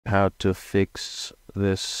how to fix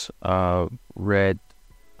this red,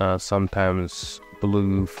 sometimes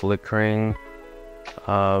blue flickering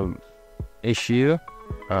issue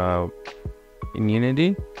in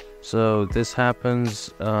Unity. So this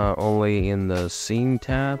happens only in the scene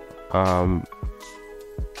tab,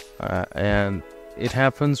 and it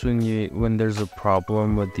happens when there's a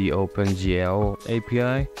problem with the OpenGL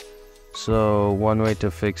API. So one way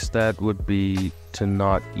to fix that would be to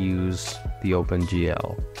not use the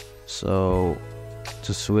OpenGL. So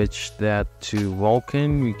to switch that to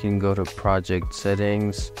Vulkan, we can go to project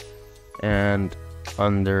settings, and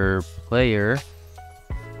under player,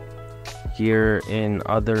 here in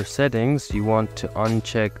other settings, you want to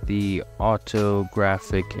uncheck the auto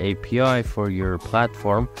graphic API for your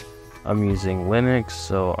platform. I'm using Linux,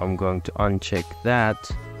 so I'm going to uncheck that.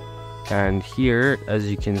 And here, as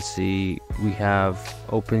you can see, we have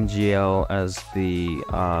OpenGL as the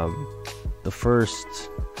first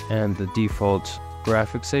and the default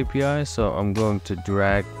graphics API. So I'm going to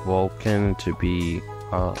drag Vulkan to be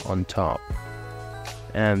on top.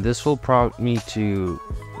 And this will prompt me to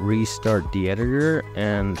restart the editor,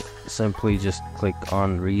 and simply just click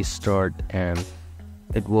on restart, and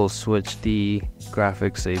it will switch the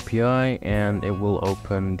graphics API and it will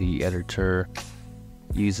open the editor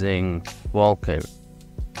using Vulkan.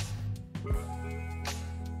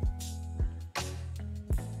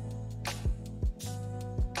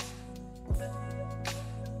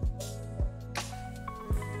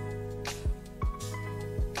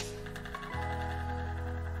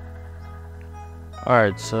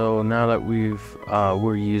 Alright, so now that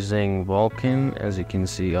we're using Vulkan, as you can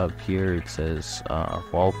see up here, it says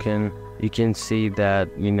Vulkan. You can see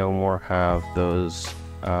that we no more have those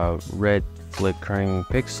red flickering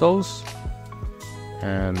pixels,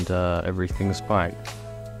 and everything's fine.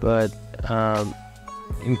 But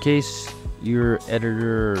in case your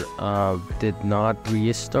editor did not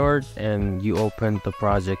restart and you opened the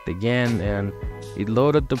project again and it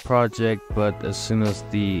loaded the project, but as soon as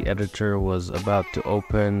the editor was about to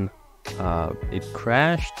open, it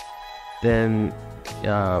crashed, then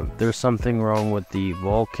there's something wrong with the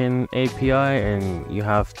Vulkan API and you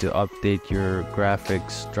have to update your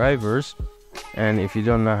graphics drivers. And if you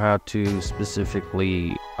don't know how to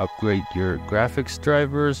specifically upgrade your graphics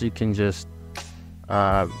drivers, you can just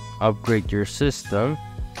upgrade your system.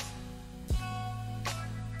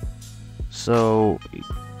 So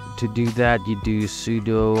to do that, you do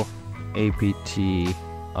sudo apt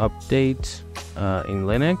update in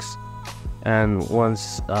Linux, and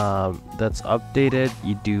once that's updated,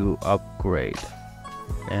 you do upgrade,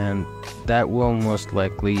 and that will most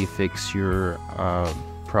likely fix your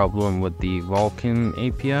problem with the Vulkan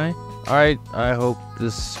API. Alright, I hope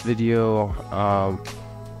this video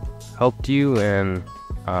helped you and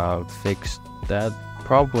fixed that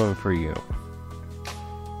problem for you.